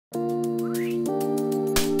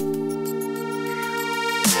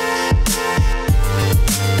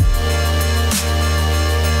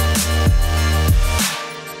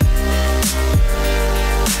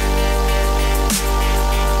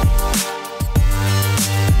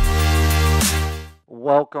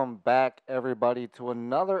Welcome back, everybody, to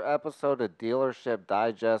another episode of Dealership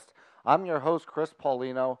Digest. I'm your host, Chris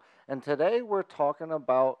Paulino, and today we're talking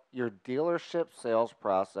about your dealership sales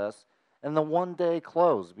process and the one day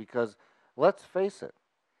close. Because let's face it,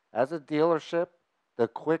 as a dealership, the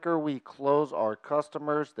quicker we close our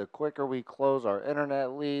customers, the quicker we close our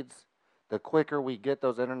internet leads, the quicker we get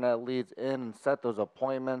those internet leads in and set those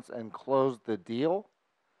appointments and close the deal,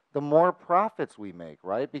 the more profits we make,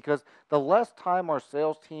 right? Because the less time our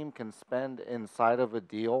sales team can spend inside of a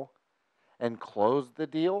deal and close the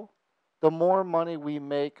deal, the more money we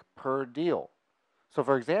make per deal. So,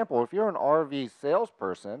 for example, if you're an RV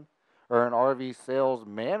salesperson or an RV sales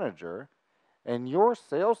manager and your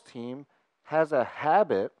sales team has a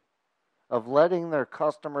habit of letting their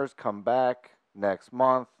customers come back next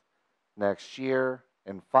month, next year,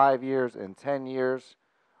 in 5 years, in 10 years,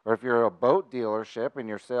 or if you're a boat dealership and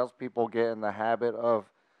your salespeople get in the habit of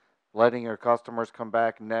letting your customers come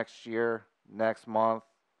back next year, next month,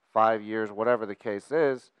 5 years, whatever the case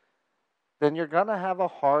is, then you're going to have a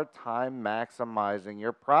hard time maximizing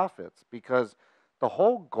your profits because the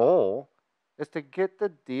whole goal is to get the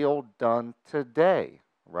deal done today,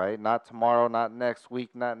 right? Not tomorrow, not next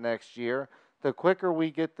week, not next year. The quicker we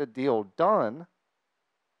get the deal done,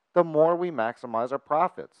 the more we maximize our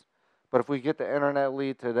profits. But if we get the internet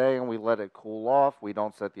lead today and we let it cool off, we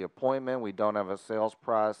don't set the appointment, we don't have a sales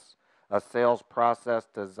process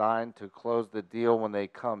designed to close the deal when they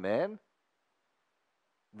come in,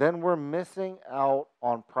 then we're missing out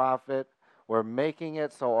on profit. We're making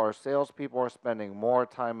it so our salespeople are spending more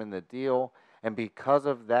time in the deal, and because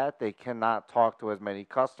of that, they cannot talk to as many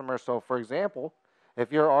customers. So, for example,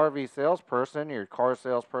 if you're an RV salesperson, your car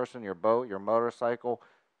salesperson, your boat, your motorcycle,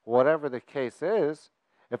 whatever the case is,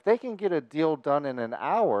 if they can get a deal done in an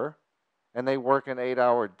hour and they work an 8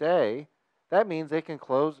 hour day, that means they can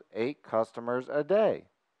close 8 customers a day.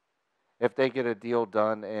 If they get a deal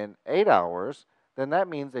done in 8 hours, then that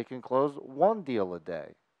means they can close one deal a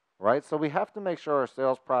day, right? So we have to make sure our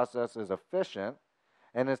sales process is efficient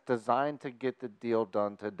and it's designed to get the deal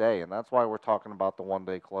done today. And that's why we're talking about the one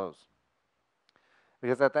day close.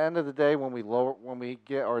 Because at the end of the day, when we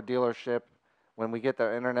get our dealership, when we get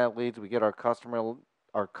the internet leads, we get our customer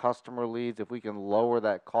leads, if we can lower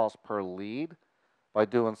that cost per lead by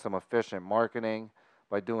doing some efficient marketing,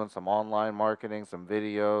 by doing some online marketing, some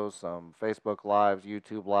videos, some Facebook lives,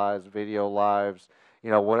 YouTube lives, video lives,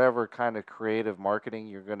 whatever kind of creative marketing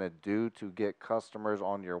you're going to do to get customers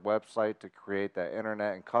on your website, to create that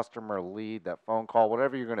internet and customer lead, that phone call,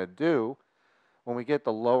 whatever you're going to do, when we get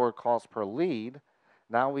the lower cost per lead,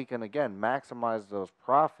 now we can again maximize those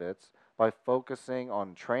profits by focusing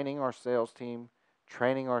on training our sales team,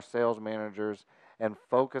 training our sales managers, and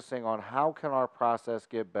focusing on how can our process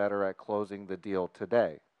get better at closing the deal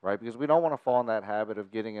today, right? Because we don't want to fall in that habit of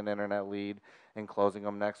getting an internet lead and closing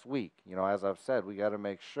them next week. As I've said, we got to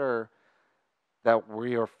make sure that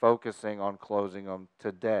we are focusing on closing them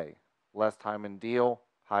today. Less time in deal,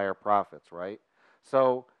 higher profits, right?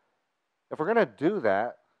 So if we're going to do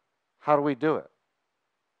that, how do we do it?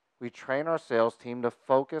 We train our sales team to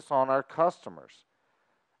focus on our customers.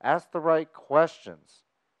 Ask the right questions.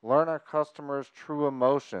 Learn our customers' true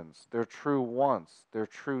emotions, their true wants, their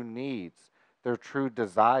true needs, their true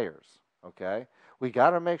desires, okay? We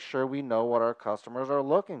got to make sure we know what our customers are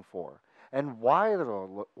looking for and why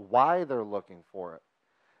they're looking for it.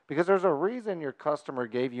 Because there's a reason your customer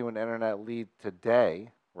gave you an internet lead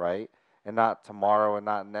today, right? And not tomorrow and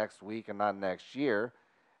not next week and not next year.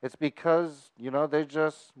 It's because, they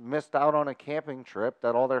just missed out on a camping trip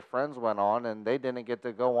that all their friends went on and they didn't get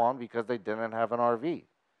to go on because they didn't have an RV,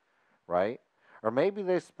 right? Or maybe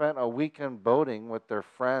they spent a weekend boating with their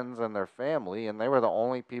friends and their family and they were the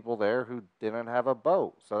only people there who didn't have a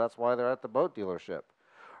boat. So that's why they're at the boat dealership.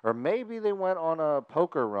 Or maybe they went on a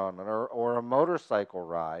poker run or a motorcycle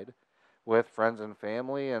ride with friends and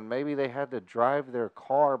family, and maybe they had to drive their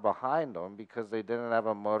car behind them because they didn't have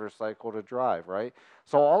a motorcycle to drive, right?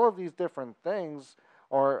 So all of these different things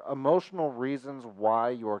are emotional reasons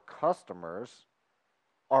why your customers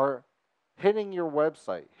are hitting your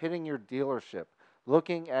website, hitting your dealership,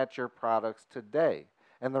 looking at your products today.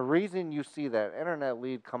 And the reason you see that internet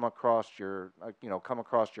lead come across your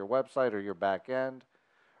website or your back end,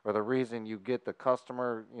 or the reason you get the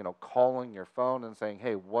customer, calling your phone and saying,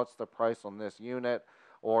 hey, what's the price on this unit?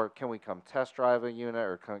 Or can we come test drive a unit?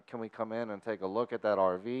 Or can we come in and take a look at that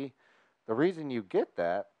RV? The reason you get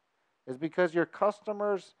that is because your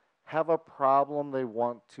customers have a problem they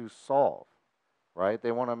want to solve, right?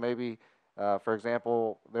 They want to maybe, for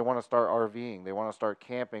example, they want to start RVing. They want to start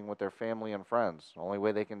camping with their family and friends. The only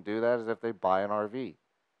way they can do that is if they buy an RV.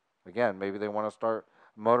 Again, maybe they want to start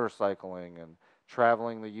motorcycling and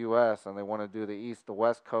traveling the U.S. and they want to do the east to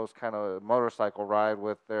west coast kind of motorcycle ride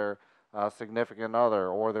with their significant other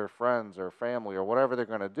or their friends or family or whatever they're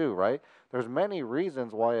going to do, right? There's many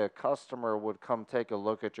reasons why a customer would come take a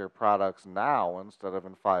look at your products now instead of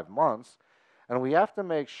in 5 months. And we have to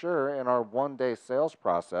make sure in our 1 day sales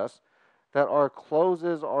process that our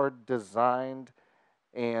closes are designed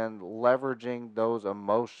and leveraging those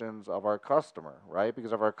emotions of our customer, right?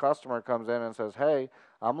 Because if our customer comes in and says, "Hey,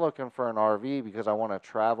 I'm looking for an RV because I want to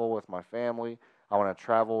travel with my family, I want to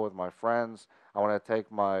travel with my friends, I want to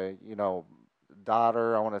take my,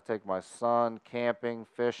 daughter, I want to take my son camping,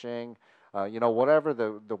 fishing, whatever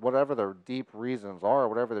whatever the deep reasons are,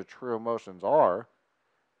 whatever the true emotions are,"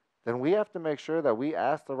 then we have to make sure that we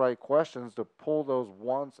ask the right questions to pull those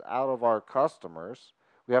wants out of our customers.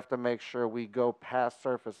 We have to make sure we go past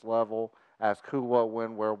surface level, ask who, what,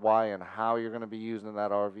 when, where, why, and how you're going to be using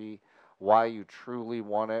that RV, why you truly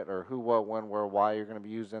want it, or who, what, when, where, why you're going to be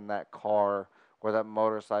using that car or that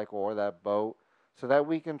motorcycle or that boat, so that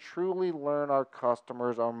we can truly learn our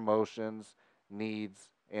customers' emotions,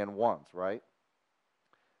 needs, and wants, right?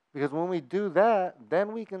 Because when we do that,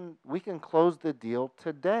 then we can close the deal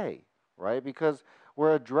today, right? Because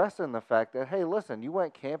we're addressing the fact that, hey, listen, you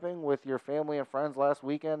went camping with your family and friends last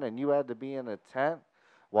weekend and you had to be in a tent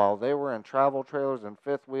while they were in travel trailers and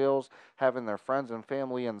fifth wheels, having their friends and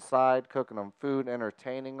family inside, cooking them food,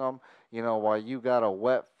 entertaining them, while you got a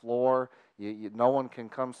wet floor. No one can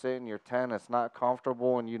come sit in your tent. It's not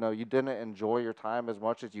comfortable, and you didn't enjoy your time as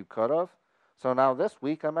much as you could have. So now this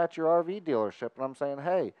week I'm at your RV dealership and I'm saying,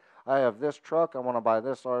 hey, I have this truck. I want to buy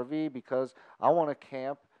this RV because I want to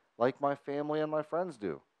camp like my family and my friends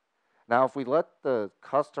do. Now, if we let the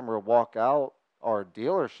customer walk out our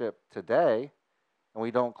dealership today and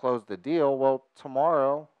we don't close the deal, well,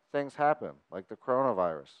 tomorrow things happen like the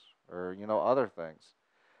coronavirus or, other things.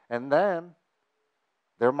 And then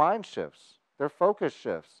their mind shifts, their focus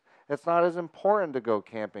shifts. It's not as important to go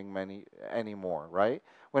camping anymore, right?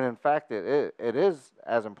 When in fact it is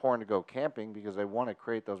as important to go camping because they want to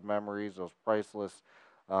create those memories, those priceless,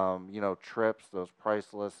 trips, those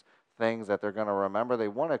priceless things that they're going to remember. They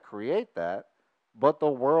want to create that, but the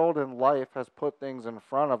world and life has put things in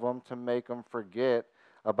front of them to make them forget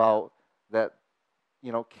about that,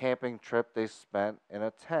 camping trip they spent in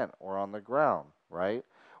a tent or on the ground, right?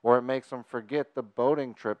 Or it makes them forget the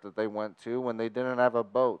boating trip that they went to when they didn't have a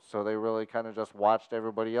boat. So they really kind of just watched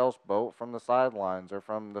everybody else boat from the sidelines or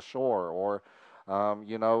from the shore. Or,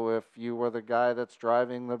 if you were the guy that's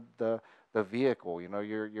driving the vehicle,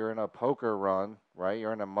 you're in a poker run, right?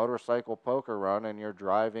 You're in a motorcycle poker run and you're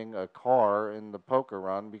driving a car in the poker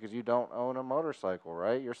run because you don't own a motorcycle,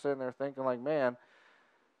 right? You're sitting there thinking like, man,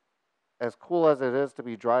 as cool as it is to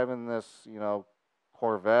be driving this,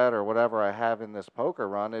 Corvette or whatever I have in this poker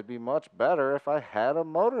run, it'd be much better if I had a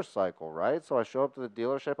motorcycle, right? So I show up to the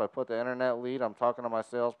dealership, I put the internet lead, I'm talking to my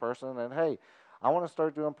salesperson, and hey, I want to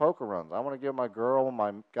start doing poker runs. I want to get my girl,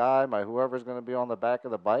 my guy, my whoever's going to be on the back of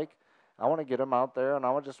the bike, I want to get them out there and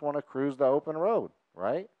I just want to cruise the open road,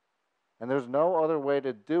 right? And there's no other way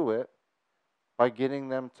to do it by getting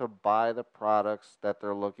them to buy the products that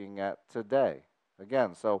they're looking at today.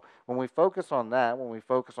 Again, so when we focus on that, when we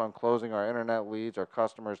focus on closing our internet leads, our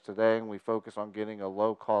customers today, and we focus on getting a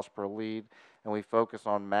low cost per lead, and we focus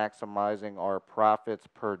on maximizing our profits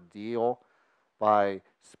per deal by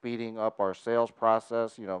speeding up our sales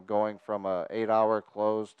process, going from a 8-hour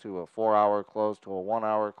close to a 4-hour close to a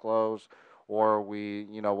 1-hour close, or we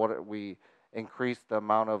increase the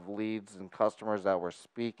amount of leads and customers that we're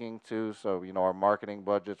speaking to. So, our marketing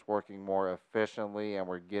budget's working more efficiently and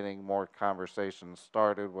we're getting more conversations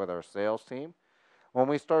started with our sales team. When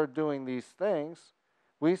we start doing these things,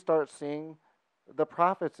 we start seeing the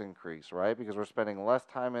profits increase, right? Because we're spending less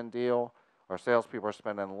time in deal. Our salespeople are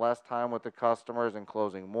spending less time with the customers and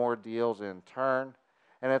closing more deals in turn.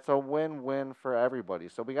 And it's a win-win for everybody.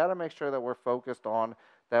 So we got to make sure that we're focused on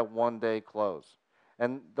that 1 day close.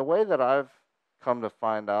 And the way that I've come to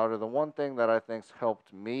find out, or the one thing that I think's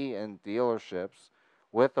helped me in dealerships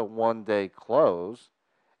with a 1 day close,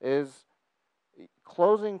 is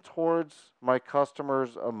closing towards my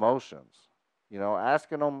customers' emotions.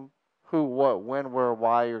 Asking them who, what, when, where,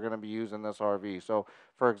 why you're going to be using this RV. So,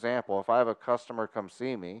 for example, if I have a customer come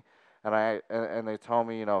see me and they tell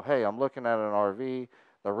me, hey, I'm looking at an RV.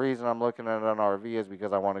 The reason I'm looking at an RV is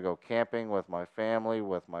because I want to go camping with my family,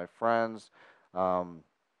 with my friends,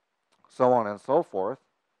 so on and so forth.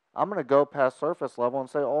 I'm going to go past surface level and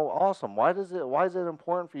say, oh, awesome. Why is it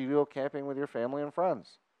important for you to go camping with your family and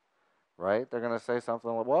friends? Right? They're going to say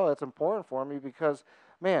something like, well, it's important for me because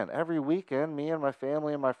man, every weekend, me and my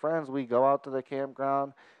family and my friends, we go out to the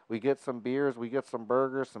campground. We get some beers, we get some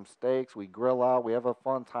burgers, some steaks. We grill out. We have a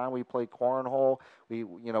fun time. We play cornhole.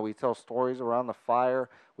 We tell stories around the fire.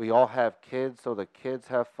 We all have kids, so the kids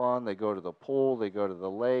have fun. They go to the pool. They go to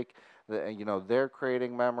the lake. They're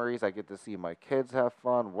creating memories. I get to see my kids have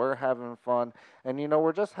fun. We're having fun, and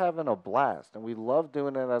we're just having a blast. And we love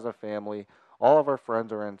doing it as a family. All of our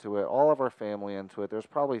friends are into it, all of our family into it. There's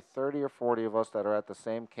probably 30 or 40 of us that are at the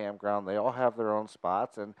same campground. They all have their own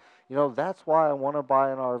spots. And, that's why I want to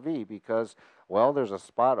buy an RV because, well, there's a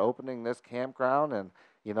spot opening this campground. And,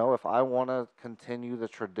 if I want to continue the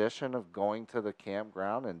tradition of going to the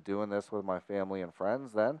campground and doing this with my family and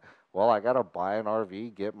friends, then, well, I got to buy an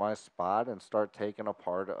RV, get my spot, and start taking a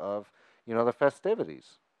part of, the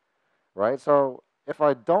festivities, right? So if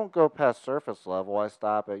I don't go past surface level, I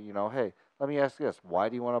stop at, hey, let me ask you this. Why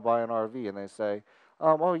do you want to buy an RV? And they say, oh,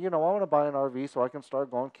 I want to buy an RV so I can start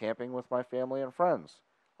going camping with my family and friends.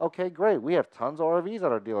 Okay, great. We have tons of RVs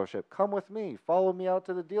at our dealership. Come with me. Follow me out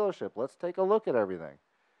to the dealership. Let's take a look at everything,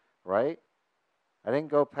 right? I didn't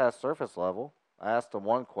go past surface level. I asked them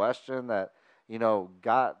one question that,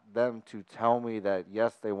 got them to tell me that,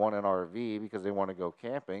 yes, they want an RV because they want to go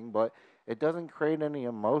camping, but it doesn't create any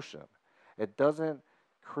emotion. It doesn't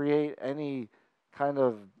create any kind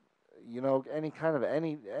of,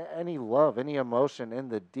 any love, any emotion in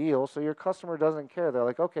the deal. So your customer doesn't care. They're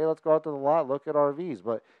like, okay, let's go out to the lot, look at RVs.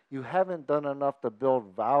 But you haven't done enough to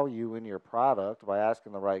build value in your product by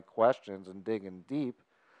asking the right questions and digging deep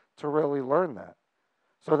to really learn that.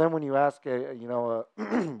 So then when you ask,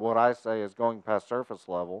 what I say is going past surface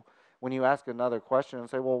level, when you ask another question and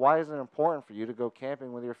say, well, why is it important for you to go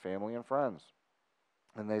camping with your family and friends?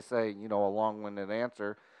 And they say, a long-winded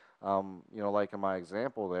answer, like in my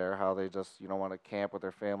example there, how they just, want to camp with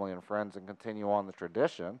their family and friends and continue on the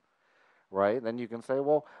tradition, right? Then you can say,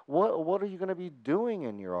 well, what are you going to be doing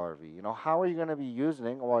in your RV? How are you going to be using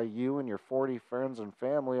it while you and your 40 friends and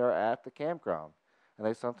family are at the campground? And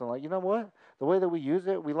they something like, what? The way that we use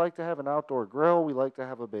it, we like to have an outdoor grill. We like to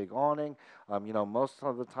have a big awning. Most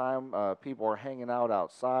of the time, people are hanging out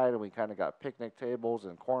outside, and we kind of got picnic tables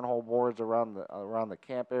and cornhole boards around the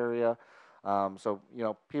camp area. So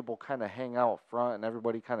people kind of hang out front, and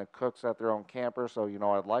everybody kind of cooks at their own camper. So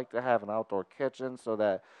I'd like to have an outdoor kitchen so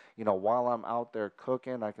that while I'm out there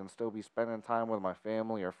cooking, I can still be spending time with my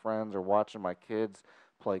family or friends or watching my kids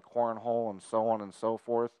play cornhole and so on and so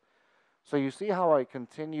forth. So you see how I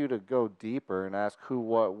continue to go deeper and ask who,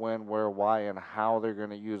 what, when, where, why, and how they're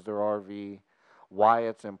going to use their RV, why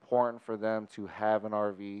it's important for them to have an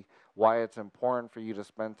RV, why it's important for you to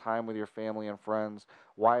spend time with your family and friends,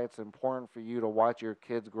 why it's important for you to watch your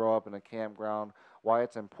kids grow up in a campground, why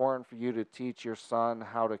it's important for you to teach your son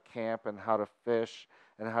how to camp and how to fish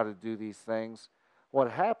and how to do these things.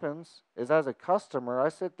 What happens is, as a customer, I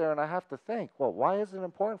sit there and I have to think, well, why is it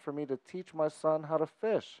important for me to teach my son how to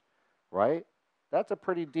fish? Right? That's a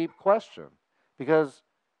pretty deep question because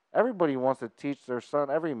everybody wants to teach their son,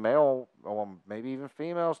 every male, well, maybe even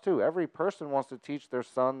females too, every person wants to teach their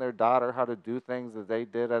son, their daughter how to do things that they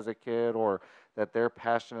did as a kid or that they're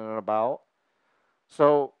passionate about.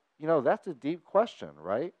 So, that's a deep question,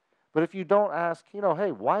 right? But if you don't ask,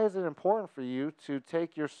 hey, why is it important for you to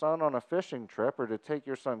take your son on a fishing trip or to take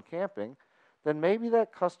your son camping, then maybe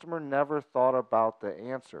that customer never thought about the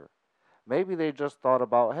answer. Maybe they just thought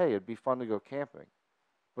about, hey, it'd be fun to go camping.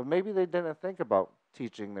 But maybe they didn't think about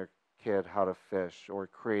teaching their kid how to fish or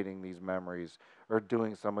creating these memories or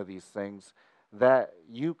doing some of these things that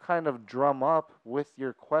you kind of drum up with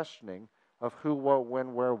your questioning of who, what,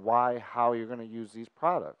 when, where, why, how you're going to use these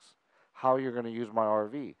products, how you're going to use my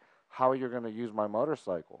RV, how you're going to use my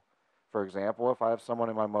motorcycle. For example, if I have someone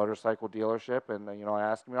in my motorcycle dealership and, I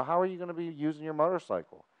ask them, how are you going to be using your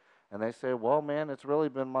motorcycle? And they say, well, man, it's really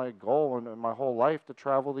been my goal and my whole life to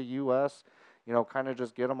travel the U.S., kind of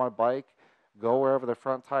just get on my bike, go wherever the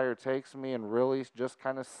front tire takes me, and really just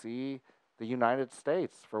kind of see the United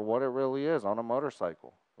States for what it really is on a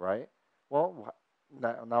motorcycle, right? Well,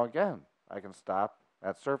 now again, I can stop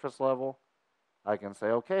at surface level. I can say,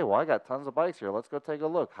 okay, well, I got tons of bikes here. Let's go take a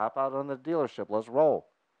look. Hop out on the dealership. Let's roll,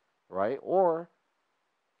 right? Or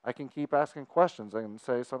I can keep asking questions and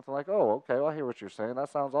say something like, oh, okay, well, I hear what you're saying. That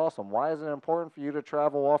sounds awesome. Why is it important for you to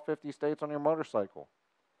travel all 50 states on your motorcycle?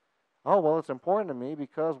 Oh, well, it's important to me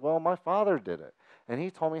because, well, my father did it. And he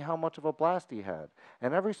told me how much of a blast he had.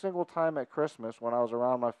 And every single time at Christmas when I was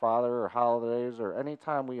around my father or holidays or any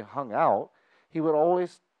time we hung out, he would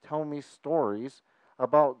always tell me stories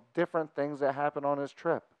about different things that happened on his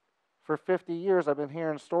trip. For 50 years, I've been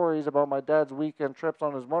hearing stories about my dad's weekend trips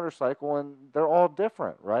on his motorcycle, and they're all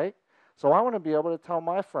different, right? So I want to be able to tell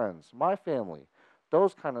my friends, my family,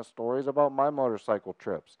 those kind of stories about my motorcycle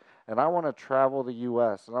trips. And I want to travel the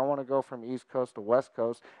U.S. and I want to go from East Coast to West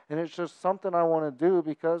Coast. And it's just something I want to do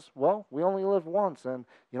because, well, we only live once and,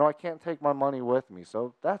 I can't take my money with me.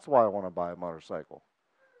 So that's why I want to buy a motorcycle,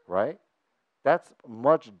 right? That's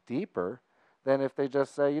much deeper than if they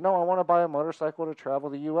just say, I want to buy a motorcycle to travel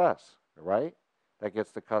the U.S., right? That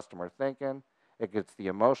gets the customer thinking, it gets the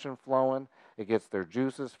emotion flowing, it gets their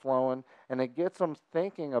juices flowing, and it gets them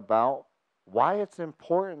thinking about why it's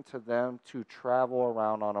important to them to travel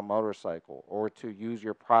around on a motorcycle or to use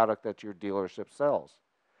your product that your dealership sells.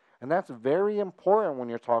 And that's very important when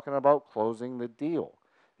you're talking about closing the deal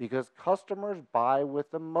because customers buy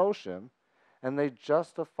with emotion and they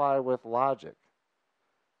justify with logic.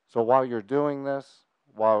 So while you're doing this,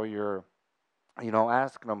 while you're,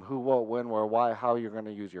 asking them who, what, when, where, why, how you're going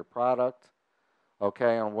to use your product,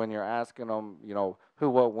 okay, and when you're asking them, who,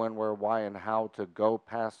 what, when, where, why, and how to go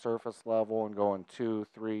past surface level and going 2,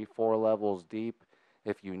 3, 4 levels deep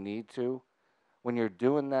if you need to, when you're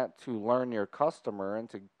doing that to learn your customer and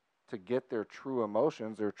to get their true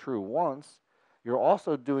emotions, their true wants, you're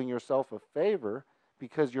also doing yourself a favor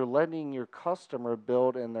because you're letting your customer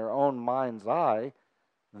build in their own mind's eye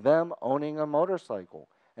them owning a motorcycle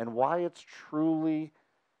and why it's truly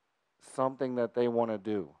something that they want to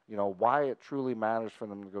do. Why it truly matters for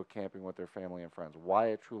them to go camping with their family and friends, why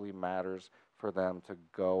it truly matters for them to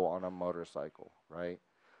go on a motorcycle, right?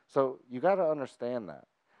 So you got to understand that.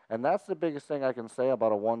 And that's the biggest thing I can say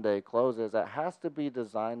about a one-day close is it has to be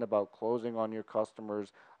designed about closing on your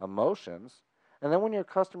customer's emotions. And then when your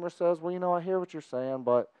customer says, well, I hear what you're saying,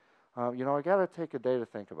 but I got to take a day to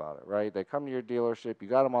think about it, right? They come to your dealership, you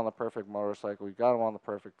got them on the perfect motorcycle, you got them on the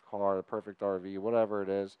perfect car, the perfect RV, whatever it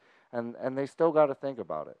is, and they still got to think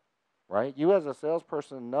about it, right? You as a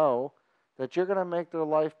salesperson know that you're going to make their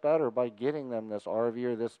life better by getting them this RV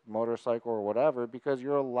or this motorcycle or whatever because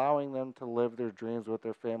you're allowing them to live their dreams with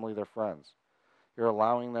their family, their friends. You're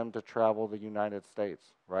allowing them to travel the United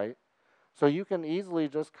States, right? So you can easily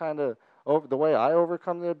just kind of, the way I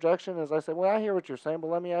overcome the objection is I say, well, I hear what you're saying, but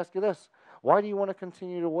let me ask you this. Why do you want to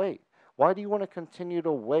continue to wait? Why do you want to continue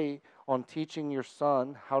to wait on teaching your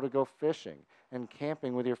son how to go fishing and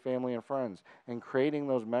camping with your family and friends and creating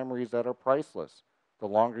those memories that are priceless? The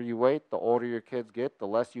longer you wait, the older your kids get, the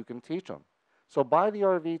less you can teach them. So buy the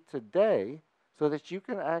RV today so that you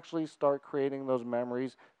can actually start creating those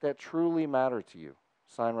memories that truly matter to you.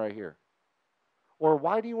 Sign right here. Or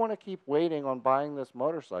why do you want to keep waiting on buying this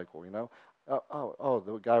motorcycle?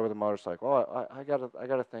 The guy with the motorcycle. Oh, I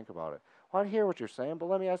gotta think about it. Well, I hear what you're saying, but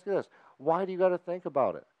let me ask you this: why do you got to think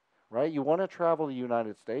about it? Right? You want to travel the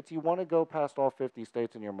United States. You want to go past all 50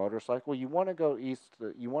 states in your motorcycle. You want to go east.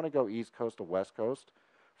 You want to go East Coast to West Coast.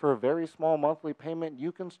 For a very small monthly payment,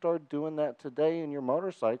 you can start doing that today in your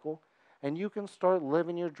motorcycle, and you can start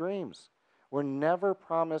living your dreams. We're never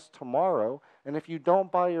promised tomorrow, and if you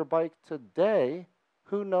don't buy your bike today,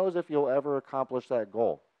 who knows if you'll ever accomplish that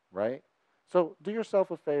goal, right? So do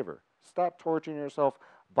yourself a favor. Stop torturing yourself.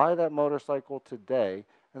 Buy that motorcycle today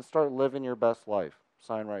and start living your best life.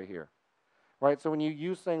 Sign right here. Right? So when you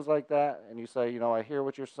use things like that and you say, I hear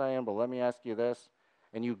what you're saying, but let me ask you this,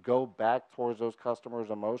 and you go back towards those customers'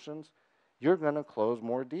 emotions, you're going to close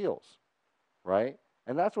more deals, right?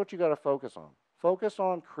 And that's what you got to focus on. Focus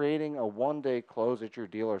on creating a one-day close at your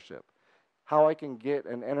dealership. How I can get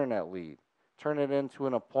an internet lead, turn it into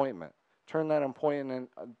an appointment, turn that appointment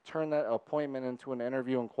into an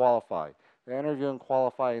interview and qualify, the interview and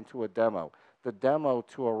qualify into a demo, the demo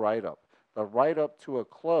to a write-up, the write-up to a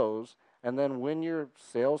close, and then when your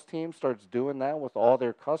sales team starts doing that with all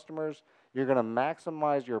their customers, you're going to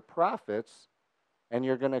maximize your profits and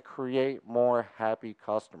you're going to create more happy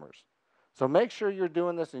customers. So make sure you're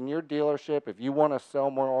doing this in your dealership if you want to sell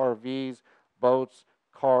more RVs, boats,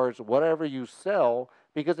 cars, whatever you sell,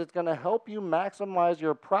 because it's going to help you maximize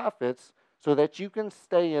your profits so that you can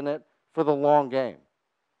stay in it for the long game.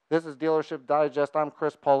 This is Dealership Digest. I'm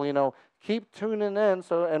Chris Paulino. Keep tuning in,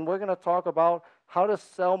 and we're going to talk about how to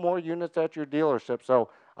sell more units at your dealership. So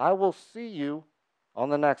I will see you on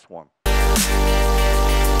the next one.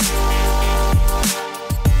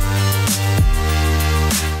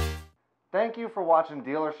 Thank you for watching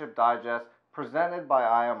Dealership Digest, presented by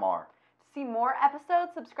IMR. To see more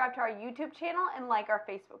episodes, subscribe to our YouTube channel and like our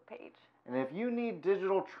Facebook page. And if you need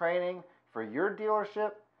digital training for your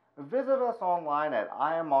dealership, visit us online at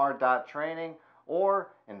imr.training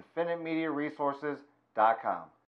or infiniteMediaResources.com.